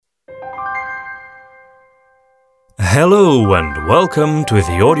Hello and welcome to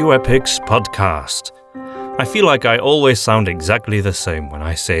the Audio Epics podcast. I feel like I always sound exactly the same when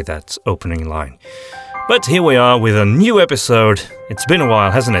I say that opening line. But here we are with a new episode. It's been a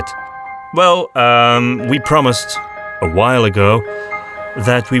while, hasn't it? Well, we promised a while ago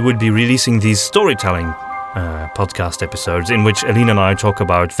that we would be releasing these storytelling podcast episodes in which Aline and I talk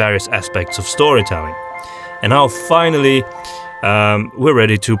about various aspects of storytelling. And now finally, we're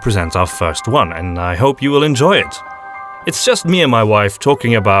ready to present our first one, and I hope you will enjoy it. It's just me and my wife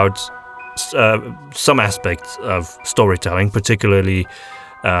talking about some aspects of storytelling, particularly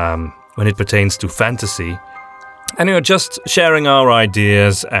when it pertains to fantasy. And just sharing our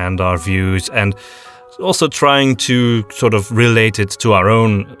ideas and our views, and also trying to sort of relate it to our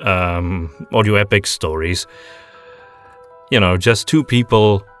own audio epic stories. Just two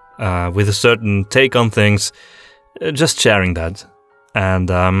people with a certain take on things, just sharing that. And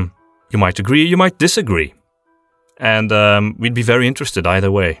you might agree, you might disagree. And we'd be very interested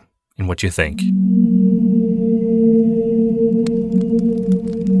either way in what you think.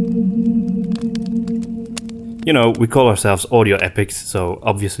 We call ourselves Audio Epics, so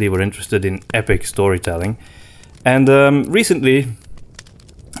obviously we're interested in epic storytelling. And recently,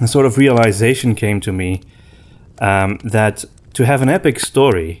 a sort of realization came to me that to have an epic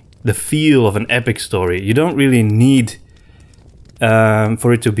story, the feel of an epic story, you don't really need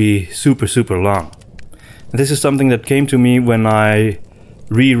for it to be super, super long. This is something that came to me when I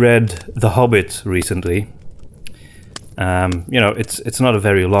reread The Hobbit recently. It's not a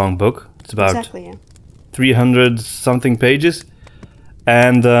very long book. It's about 300 something pages.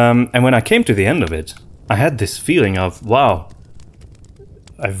 And when I came to the end of it, I had this feeling of, wow,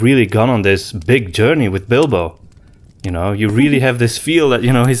 I've really gone on this big journey with Bilbo. You really have this feel that,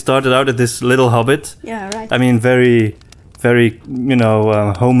 he started out as this little hobbit. Yeah, right. I mean, very, very,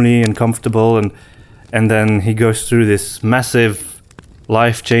 homely and comfortable. And then he goes through this massive,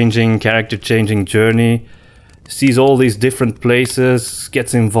 life-changing, character-changing journey, sees all these different places,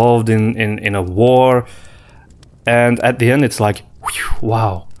 gets involved in a war, and at the end it's like,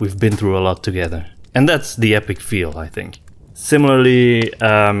 wow, we've been through a lot together. And that's the epic feel, I think. Similarly,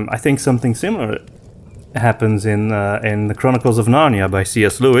 I think something similar happens in the Chronicles of Narnia by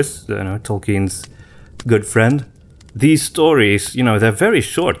C.S. Lewis, Tolkien's good friend. These stories, they're very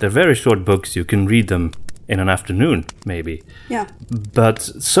short. They're very short books. You can read them in an afternoon, maybe. Yeah. But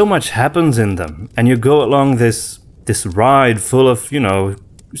so much happens in them. And you go along this ride full of,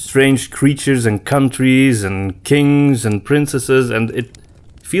 strange creatures and countries and kings and princesses. And it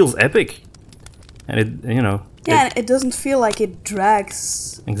feels epic. And Yeah, it doesn't feel like it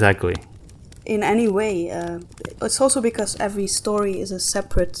drags. Exactly. In any way. It's also because every story is a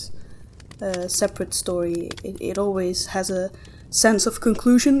separate story. It always has a sense of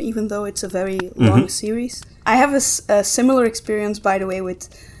conclusion, even though it's a very long series. I have a similar experience, by the way, with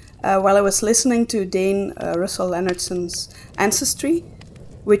while I was listening to Dane Russell Leonardson's Ancestry,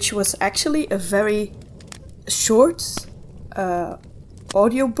 which was actually a very short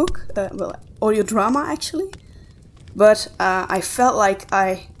audio book, audio drama actually. But I felt like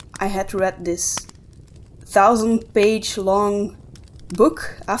I had read this 1,000-page long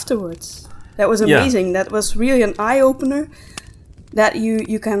book afterwards. That was amazing. Yeah. That was really an eye-opener that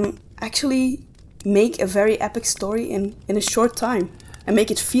you can actually make a very epic story in a short time and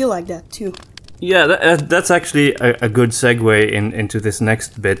make it feel like that too. Yeah, that's actually a good segue into this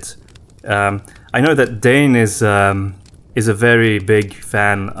next bit. I know that Dane is a very big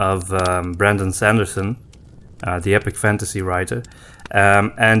fan of Brandon Sanderson, the epic fantasy writer.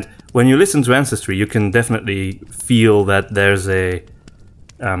 And when you listen to Ancestry, you can definitely feel that there's a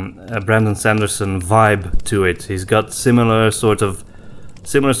Brandon Sanderson vibe to it. He's got similar sort of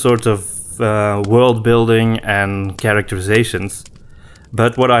world building and characterizations.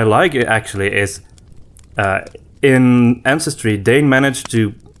 But what I like actually is in Ancestry, Dane managed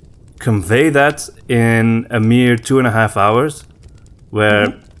to convey that in a mere 2.5 hours,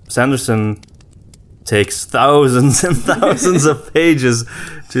 where Sanderson takes thousands and thousands of pages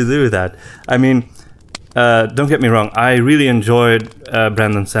to do that. I mean, don't get me wrong, I really enjoyed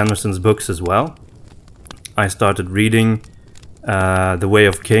Brandon Sanderson's books as well. I started reading The Way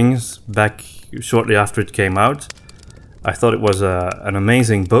of Kings back shortly after it came out. I thought it was an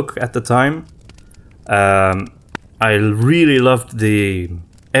amazing book at the time. I really loved the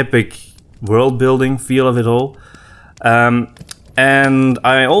epic world-building feel of it all. And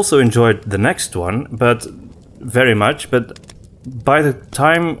I also enjoyed the next one, but very much. But by the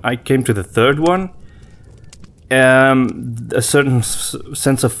time I came to the third one, a certain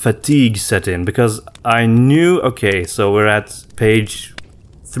sense of fatigue set in, because I knew, okay, so we're at page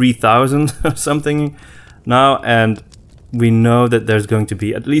 3,000 or something now, and we know that there's going to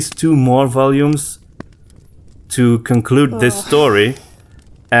be at least 2 more volumes to conclude this story,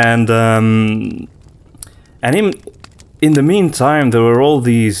 and in the meantime, there were all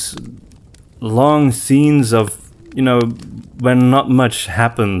these long scenes of, when not much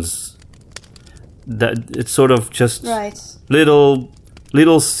happens. That it's sort of just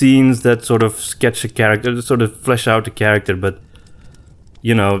little scenes that sort of sketch a character, that sort of flesh out a character, but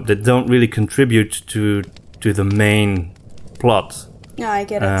that don't really contribute to the main plot. Yeah, I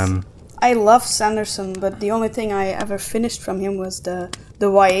get it. I love Sanderson, but the only thing I ever finished from him was the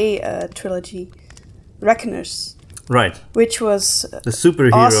YA trilogy, Reckoners. Right. Which was the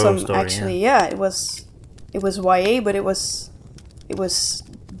superhero awesome, story. Actually, yeah, it was YA, but it was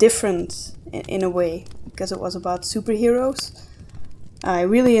different in a way because it was about superheroes. I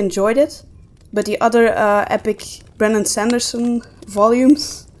really enjoyed it, but the other epic Brandon Sanderson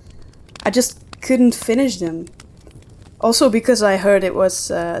volumes, I just couldn't finish them. Also because I heard it was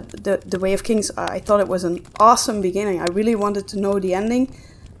the Way of Kings, I thought it was an awesome beginning. I really wanted to know the ending,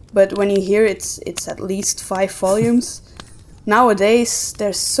 but when you hear it's at least 5 volumes. Nowadays,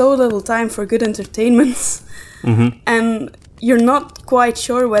 there's so little time for good entertainment, and you're not quite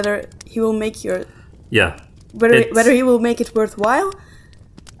sure whether he will make whether he will make it worthwhile.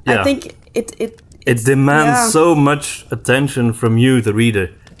 Yeah. I think it demands so much attention from you, the reader,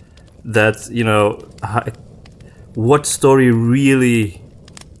 that what story really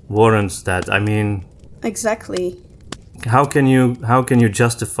warrants that? I mean, exactly. How can you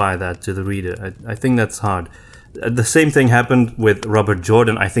justify that to the reader? I think that's hard. The same thing happened with Robert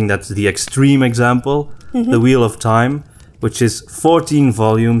Jordan. I think that's the extreme example. The Wheel of Time, which is 14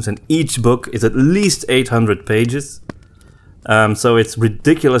 volumes, and each book is at least 800 pages. So it's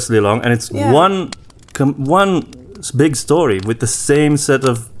ridiculously long, and it's one big story with the same set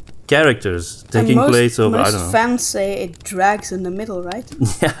of characters taking place over, I don't know. Most fans say it drags in the middle, right?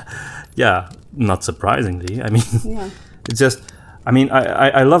 Yeah, not surprisingly. I mean, it's just,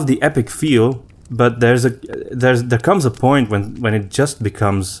 I love the epic feel, but there comes a point when it just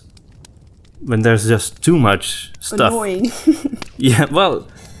becomes, when there's just too much stuff. Annoying. Yeah, well,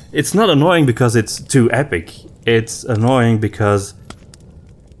 it's not annoying because it's too epic. It's annoying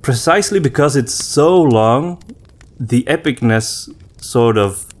precisely because it's so long, the epicness sort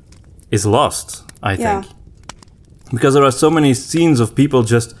of is lost, I think. Because there are so many scenes of people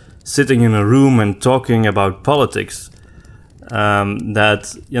just sitting in a room and talking about politics,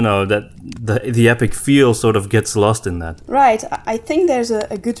 that the epic feel sort of gets lost in that. Right. I think there's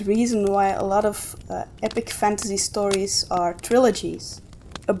a good reason why a lot of epic fantasy stories are trilogies.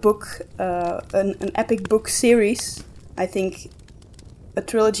 A book, an epic book series, I think a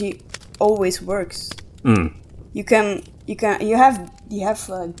trilogy always works. You have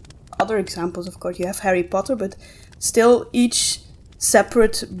other examples, of course. You have Harry Potter, but still each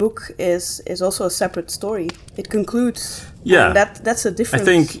separate book is also a separate story. It concludes. Yeah, that's a difference.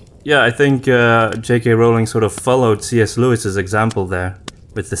 I think J.K. Rowling sort of followed C.S. Lewis's example there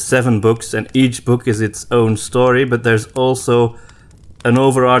with the 7 books, and each book is its own story, but there's also an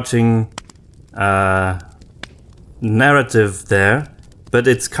overarching narrative there, but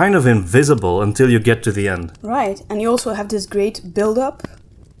it's kind of invisible until you get to the end. Right, and you also have this great build-up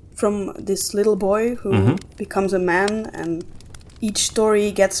from this little boy who becomes a man, and each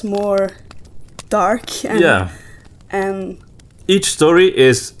story gets more dark. And each story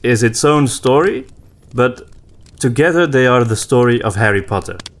is its own story, but together they are the story of Harry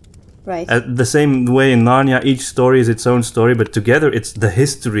Potter. Right. The same way in Narnia, each story is its own story, but together it's the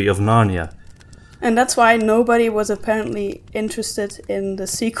history of Narnia. And that's why nobody was apparently interested in the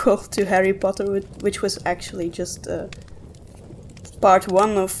sequel to Harry Potter, which was actually just part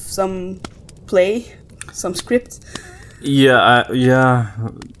 1 of some play, some script. Yeah.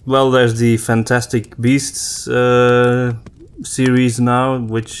 Well, there's the Fantastic Beasts series now,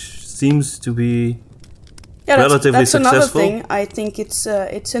 which seems to be relatively successful. That's another thing. I think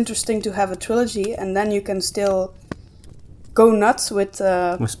it's interesting to have a trilogy, and then you can still go nuts with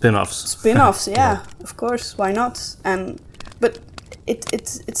spin-offs. Spin-offs, yeah, of course. Why not? But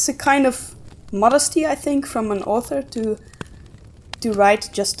it's a kind of modesty, I think, from an author to write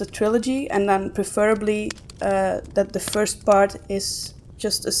just a trilogy, and then preferably that the first part is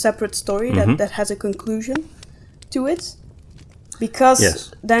just a separate story that has a conclusion to it,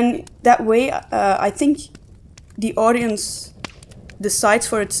 because then that way I think the audience decides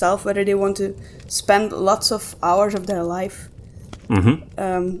for itself whether they want to spend lots of hours of their life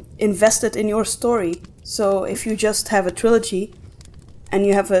invested in your story. So if you just have a trilogy and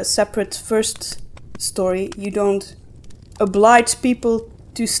you have a separate first story, you don't oblige people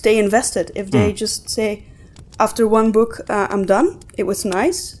to stay invested. If they just say, after one book, I'm done. It was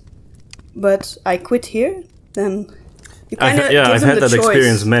nice, but I quit here. Then you kind of I've had that choice.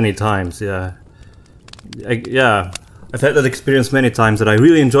 experience many times. Yeah, I've had that experience many times that I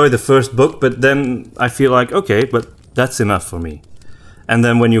really enjoy the first book, but then I feel like, okay, but that's enough for me. And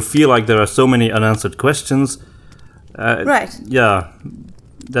then when you feel like there are so many unanswered questions, right? Yeah,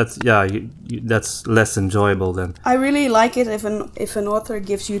 that's less enjoyable then. I really like it if an author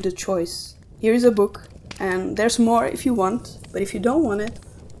gives you the choice. Here is a book, and there's more if you want, but if you don't want it,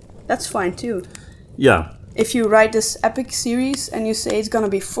 that's fine too. Yeah. If you write this epic series and you say it's gonna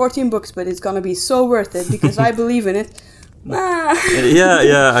be 14 books, but it's gonna be so worth it because I believe in it.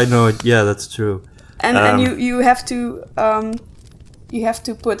 Yeah, I know it. Yeah, that's true. And you have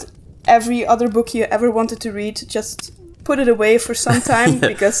to put every other book you ever wanted to read, just put it away for some time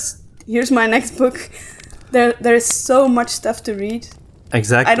because here's my next book. There is so much stuff to read.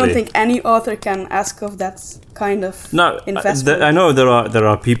 Exactly. I don't think any author can ask of that kind of investment. I know there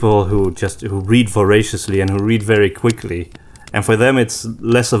are people who read voraciously and who read very quickly, and for them it's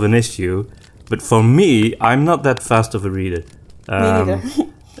less of an issue. But for me, I'm not that fast of a reader. Me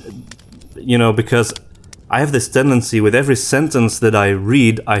neither. Because I have this tendency with every sentence that I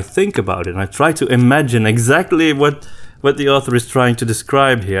read, I think about it and I try to imagine exactly what the author is trying to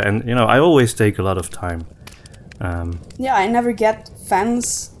describe here, and I always take a lot of time. I never get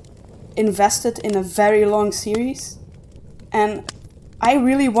fans invested in a very long series, and I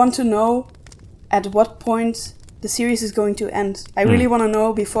really want to know at what point the series is going to end. I really want to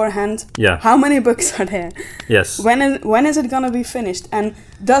know beforehand how many books are there. Yes. When is it going to be finished? And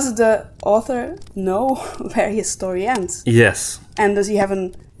does the author know where his story ends? Yes. And does he have an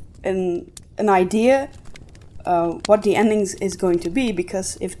idea what the ending is going to be?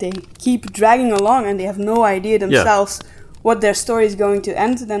 Because if they keep dragging along and they have no idea themselves what their story is going to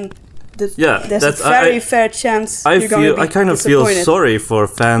end, then there's a very fair chance you're going to be I kind of feel sorry for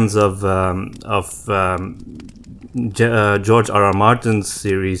fans of George R.R. Martin's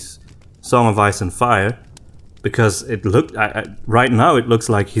series Song of Ice and Fire, because right now it looks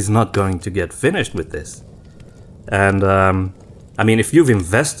like he's not going to get finished with this. And if you've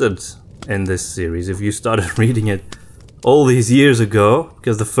invested in this series, if you started reading it all these years ago,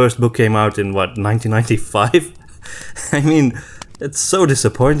 because the first book came out in 1995, it's so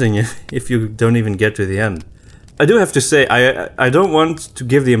disappointing if you don't even get to the end. I do have to say, I don't want to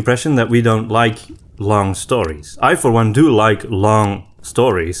give the impression that we don't like long stories. I, for one, do like long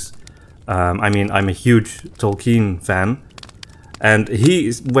stories. I'm a huge Tolkien fan, and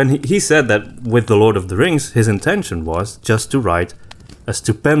when he said that with The Lord of the Rings, his intention was just to write a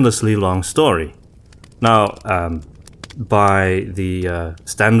stupendously long story. Now, by the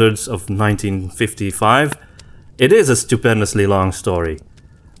standards of 1955, it is a stupendously long story.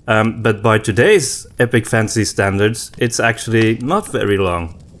 But by today's epic fantasy standards, it's actually not very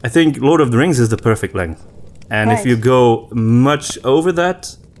long. I think Lord of the Rings is the perfect length. And if you go much over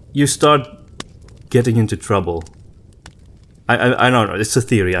that, you start getting into trouble. I don't know. It's a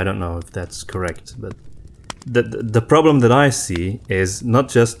theory. I don't know if that's correct. But the problem that I see is not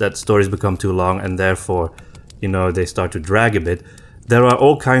just that stories become too long and therefore, they start to drag a bit. There are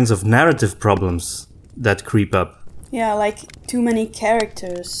all kinds of narrative problems that creep up. Yeah, like too many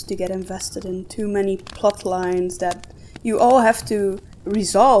characters to get invested in, too many plot lines that you all have to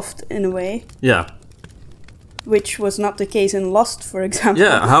resolve in a way. Yeah. Which was not the case in Lost, for example.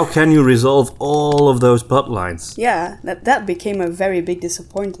 Yeah, how can you resolve all of those plot lines? Yeah, that became a very big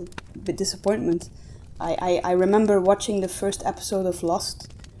disappointment. I remember watching the first episode of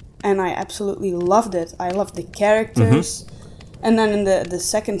Lost, and I absolutely loved it. I loved the characters. Mm-hmm. And then in the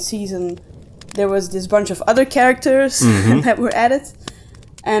second season, there was this bunch of other characters that were added.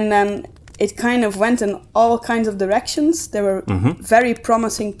 And then it kind of went in all kinds of directions. There were very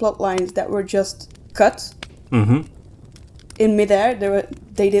promising plot lines that were just cut. In midair.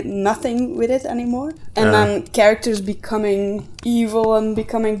 They did nothing with it anymore. And then characters becoming evil and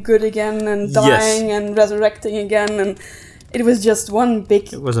becoming good again and dying and resurrecting again. And it was just one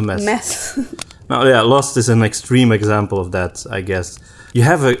big mess. No, yeah, Lost is an extreme example of that, I guess. You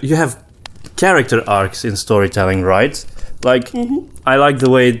have character arcs in storytelling, right? Like, I like the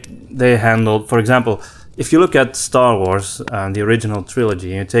way they handled, for example, if you look at Star Wars, the original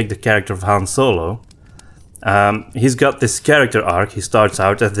trilogy, and you take the character of Han Solo, he's got this character arc. He starts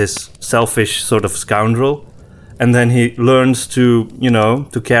out as this selfish sort of scoundrel, and then he learns to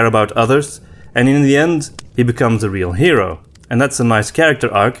care about others, and in the end, he becomes a real hero. And that's a nice character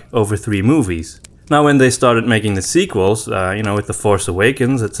arc over 3 movies. Now, when they started making the sequels, with The Force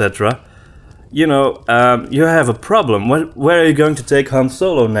Awakens, etc., you have a problem. Where are you going to take Han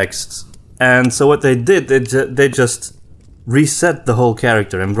Solo next? And so what they did, they just reset the whole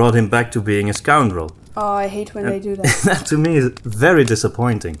character and brought him back to being a scoundrel. Oh, I hate when they do that. That to me is very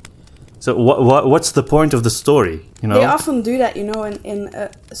disappointing. So what's the point of the story? You know, they often do that.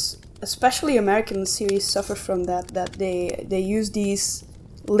 Especially American series suffer from that. That they use these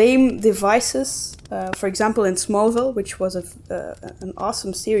lame devices. For example, in Smallville, which was an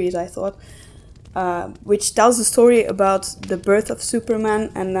awesome series, I thought, which tells the story about the birth of Superman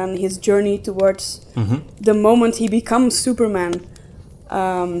and then his journey towards the moment he becomes Superman,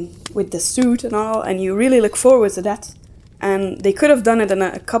 with the suit and all, and you really look forward to that. And they could have done it in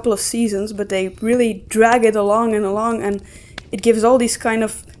a couple of seasons, but they really drag it along, and it gives all these kind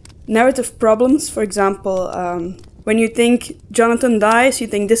of narrative problems. For example, when you think Jonathan dies, you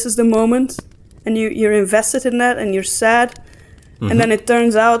think this is the moment, and you're invested in that, and you're sad. And then it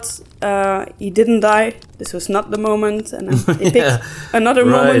turns out he didn't die. This was not the moment, and then they picked another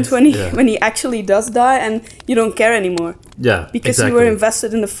moment when he actually does die, and you don't care anymore. Yeah, because you were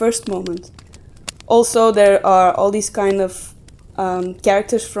invested in the first moment. Also, there are all these kind of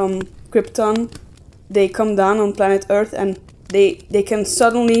characters from Krypton. They come down on planet Earth, and they can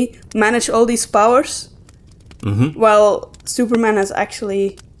suddenly manage all these powers. While Superman has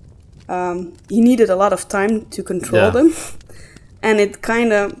actually he needed a lot of time to control them. And it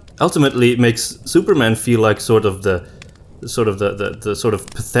kind of ultimately makes Superman feel like sort of the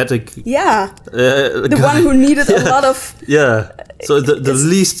pathetic. Yeah. The one who needed a lot of. Yeah. So the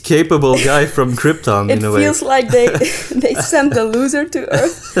least capable guy from Krypton in a way. It feels like they sent the loser to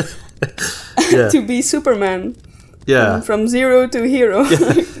Earth to be Superman. Yeah. From zero to hero.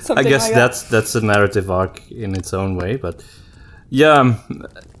 Yeah. I guess like that's a narrative arc in its own way, but yeah.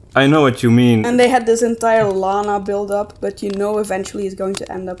 I know what you mean. And they had this entire Lana build-up, but eventually it's going to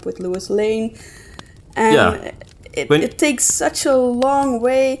end up with Lois Lane. And it takes such a long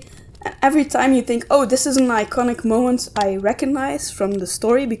way. Every time you think, oh, this is an iconic moment I recognize from the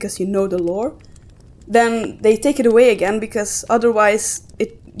story because you know the lore, then they take it away again because otherwise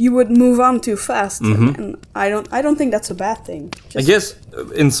you would move on too fast. And I don't think that's a bad thing. I guess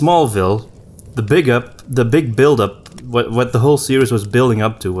in Smallville, the big build-up, what the whole series was building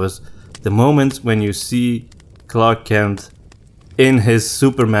up to was the moment when you see Clark Kent in his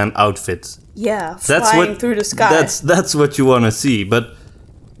Superman outfit. Yeah, flying through the sky. That's what you want to see, but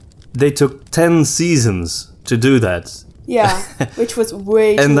they took 10 seasons to do that. Yeah, which was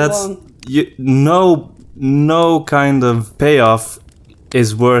way too long. No kind of payoff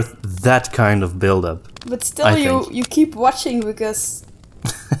is worth that kind of build-up. But still, you keep watching because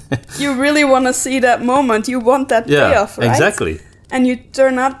you really want to see that moment. You want that payoff, right? Exactly. And you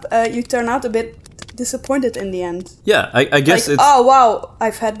turn out a bit disappointed in the end. Yeah, I guess like, it's... oh wow,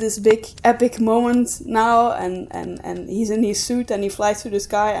 I've had this big epic moment now, and he's in his suit and he flies through the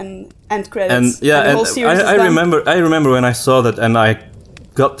sky and credits. And yeah, and the whole series is done. I remember when I saw that, and I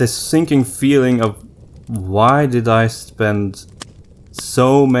got this sinking feeling of why did I spend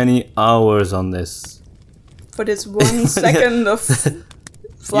so many hours on this? For this 1 second of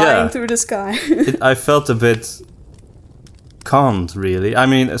flying through the sky. I felt a bit conned, really. I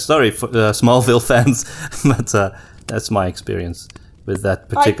mean, sorry for Smallville fans, but that's my experience with that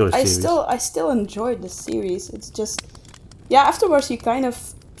particular series. I still enjoyed the series. It's just, afterwards you kind of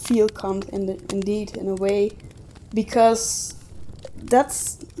feel conned indeed in a way, because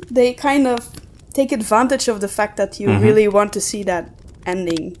they kind of take advantage of the fact that you really want to see that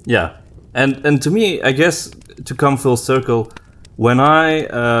ending. Yeah, and to me, I guess, to come full circle, when I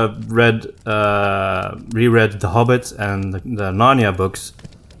reread The Hobbit and the Narnia books,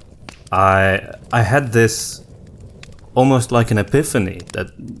 I had this almost like an epiphany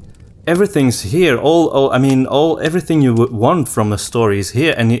that everything's here. Everything you would want from a story is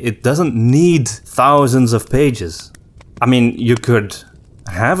here, and it doesn't need thousands of pages. I mean, you could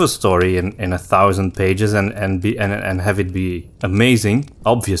have a story in 1,000 pages and have it be amazing,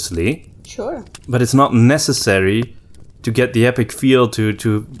 obviously. Sure. But it's not necessary to get the epic feel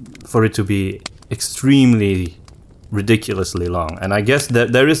for it to be extremely ridiculously long. And I guess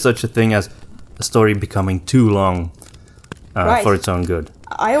that there is such a thing as a story becoming too long for its own good.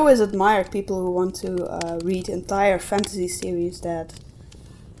 I always admire people who want to read entire fantasy series that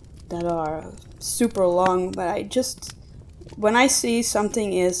are super long, but when I see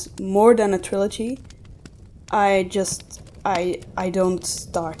something is more than a trilogy, I don't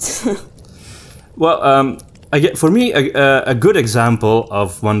start. Well, for me, a good example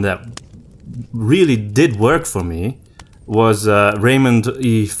of one that really did work for me was Raymond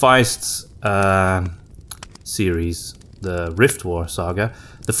E. Feist's series, the Rift War saga.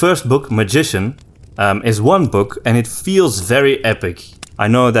 The first book, Magician, is one book, and it feels very epic. I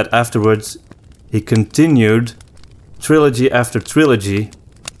know that afterwards he continued trilogy after trilogy,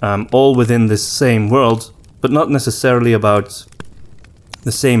 all within this same world, but not necessarily about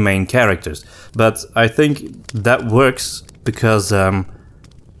the same main characters. But I think that works because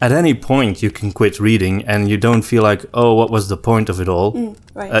at any point you can quit reading and you don't feel like, oh, what was the point of it all?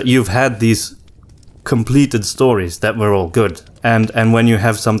 Right. You've had these completed stories that were all good. And when you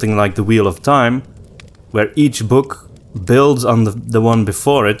have something like The Wheel of Time, where each book builds on the one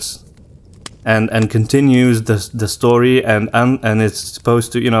before it and continues the story and it's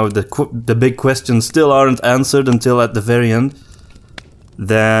supposed to, the big questions still aren't answered until at the very end,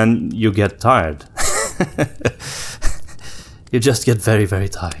 then you get tired. You just get very, very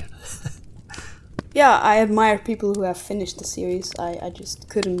tired. Yeah, I admire people who have finished the series. I just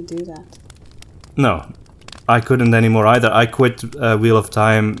couldn't do that. No, I couldn't anymore either. I quit Wheel of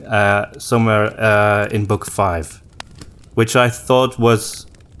Time somewhere in book 5, which I thought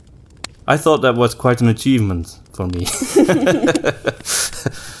that was quite an achievement for me.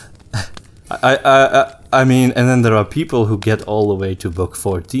 I mean, and then there are people who get all the way to book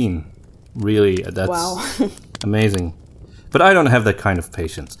 14. Really, that's wow. amazing. But I don't have that kind of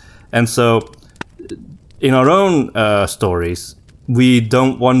patience. And so, in our own stories, we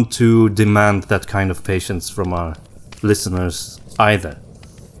don't want to demand that kind of patience from our listeners either.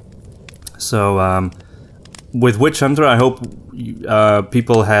 So, with Witch Hunter, I hope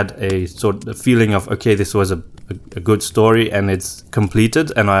people had a sort of feeling of, okay, this was a good story and it's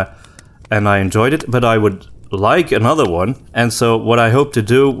completed, and I enjoyed it, but I would like another one. And so what I hope to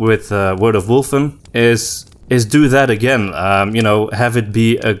do with Word of Wolfen is do that again. Have it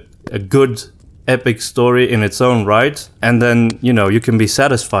be a good epic story in its own right, and then you can be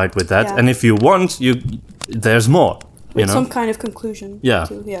satisfied with that. Yeah. And if you want, there's more. With some kind of conclusion. Yeah.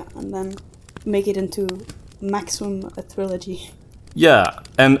 And then make it into maximum a trilogy. Yeah,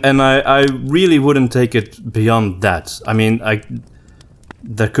 and I really wouldn't take it beyond that. I mean,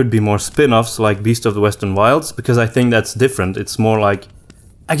 there could be more spin-offs like Beast of the Western Wilds, because I think that's different. It's more like,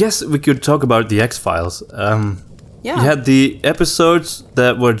 I guess we could talk about the X-Files. Yeah. You had the episodes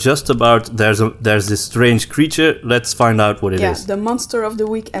that were just about there's this strange creature, let's find out what it is. Yeah, the Monster of the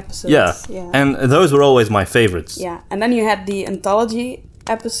Week episodes. Yeah, and those were always my favorites. Yeah, and then you had the anthology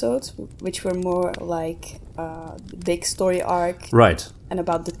episodes, which were more like big story arc. Right. And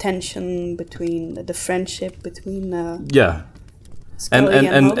about the tension between the friendship between yeah. Scully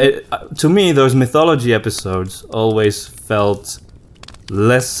And to me, those mythology episodes always felt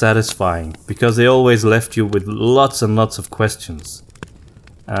less satisfying because they always left you with lots and lots of questions.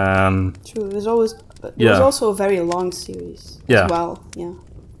 True, it was also a very long series as well. Yeah.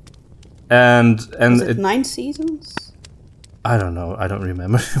 And was it 9 seasons? I don't know. I don't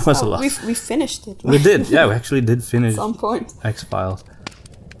remember. It was a lot. We finished it. Right? We did. Yeah, we actually did finish at some point. X-Files.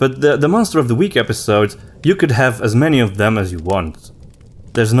 But the Monster of the Week episodes, you could have as many of them as you want.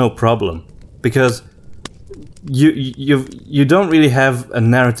 There's no problem, because you don't really have a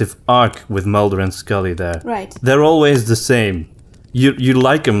narrative arc with Mulder and Scully there. Right. They're always the same. You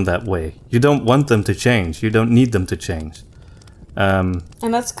like them that way. You don't want them to change. You don't need them to change. And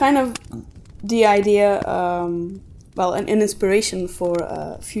that's kind of the idea. An inspiration for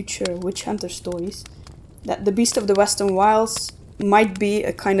future Witch Hunter stories. That the Beast of the Western Wilds might be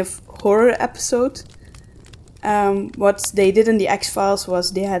a kind of horror episode. What they did in the X-Files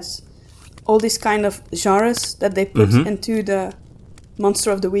was they had all these kind of genres that they put into the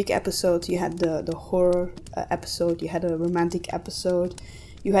Monster of the Week episode. You had the horror episode, you had a romantic episode,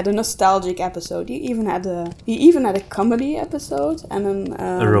 you had a nostalgic episode, you even had a comedy episode, and then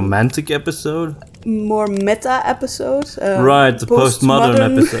a romantic episode, more meta episode. Right, the postmodern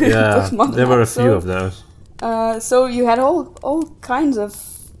episode. Yeah, there were a few of those. So you had all kinds of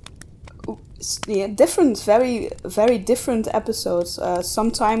different, very, very different episodes.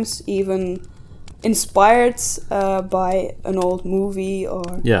 Sometimes even inspired by an old movie or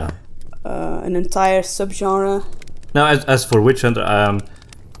an entire subgenre. Now, as for Witch Hunter,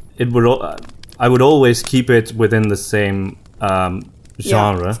 I would always keep it within the same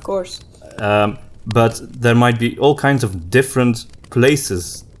genre. Yeah, of course. But there might be all kinds of different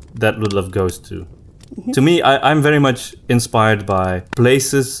places that Ludlov goes to. Mm-hmm. To me, I'm very much inspired by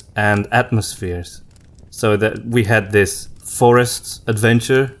places and atmospheres. So that we had this forest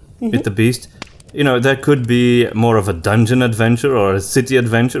adventure with the Beast. There could be more of a dungeon adventure or a city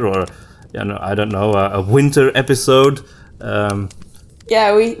adventure or, I don't know, a winter episode.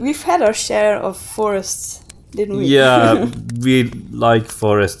 Yeah, we've had our share of forests, didn't we? Yeah, we like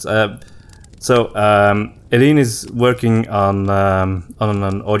forests. Eileen is working on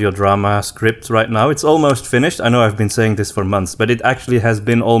an audio drama script right now. It's almost finished. I know I've been saying this for months, but it actually has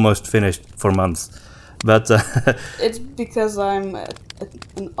been almost finished for months. But it's because I'm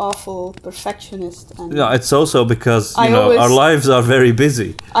an awful perfectionist. And it's also because our lives are very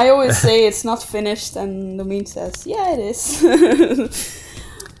busy. I always say it's not finished, and Domien says, "Yeah, it is."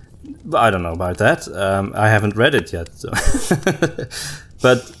 I don't know about that. I haven't read it yet. So.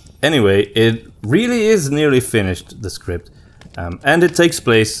 But anyway, it really is nearly finished, the script. And it takes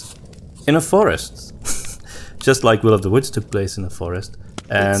place in a forest. Just like Will of the Woods took place in a forest.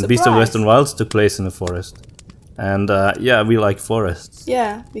 And Beast of Western Wilds took place in a forest. And we like forests.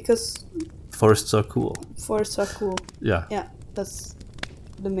 Yeah, because... forests are cool. Forests are cool. Yeah. Yeah, that's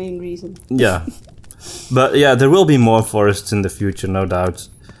the main reason. Yeah. But yeah, there will be more forests in the future, no doubt.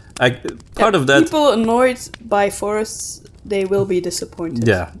 Part of that... People annoyed by forests, they will be disappointed.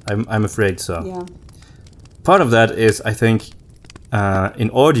 Yeah, I'm afraid so. Yeah. Part of that is, I think, in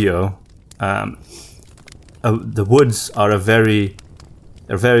audio, the woods are a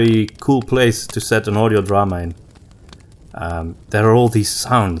very cool place to set an audio drama in. There are all these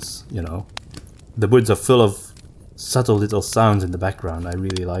sounds, The woods are full of subtle little sounds in the background. I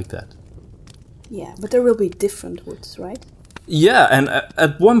really like that. Yeah, but there will be different woods, right? Yeah, and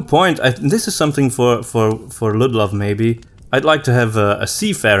at one point, this is something for Ludlov maybe. I'd like to have a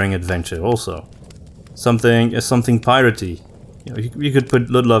seafaring adventure also, something piratey. You could put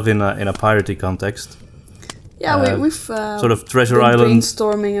Ludlov in a piratey context. Yeah, we've sort of Treasure been Island.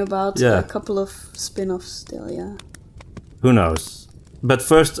 Brainstorming about a couple of spin-offs still. Yeah. Who knows? But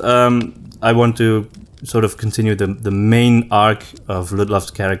first, I want to sort of continue the main arc of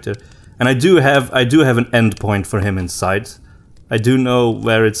Ludlov's character, and I do have an end point for him in sight. I do know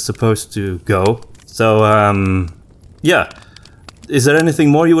where it's supposed to go. So, Is there anything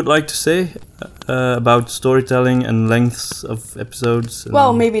more you would like to say about storytelling and lengths of episodes?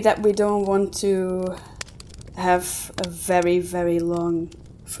 Well, maybe that we don't want to have a very, very long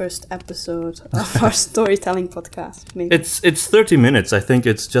first episode of our storytelling podcast. Maybe. It's 30 minutes. I think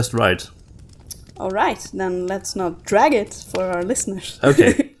it's just right. All right, then let's not drag it for our listeners.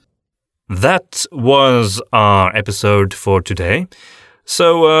 Okay. That was our episode for today.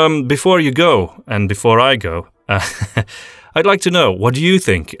 So before you go, and before I go, I'd like to know, what do you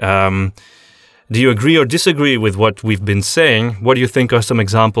think? Do you agree or disagree with what we've been saying? What do you think are some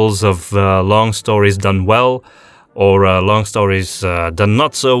examples of long stories done well, or long stories done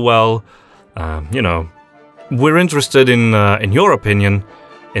not so well? We're interested in your opinion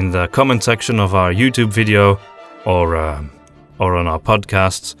in the comment section of our YouTube video, or on our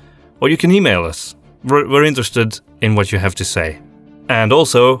podcasts. Or you can email us. We're interested in what you have to say. And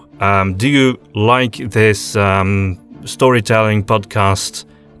also, do you like this storytelling podcast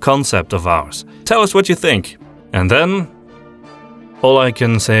concept of ours? Tell us what you think. And then, all I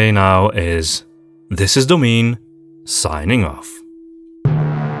can say now is, this is Domien, signing off.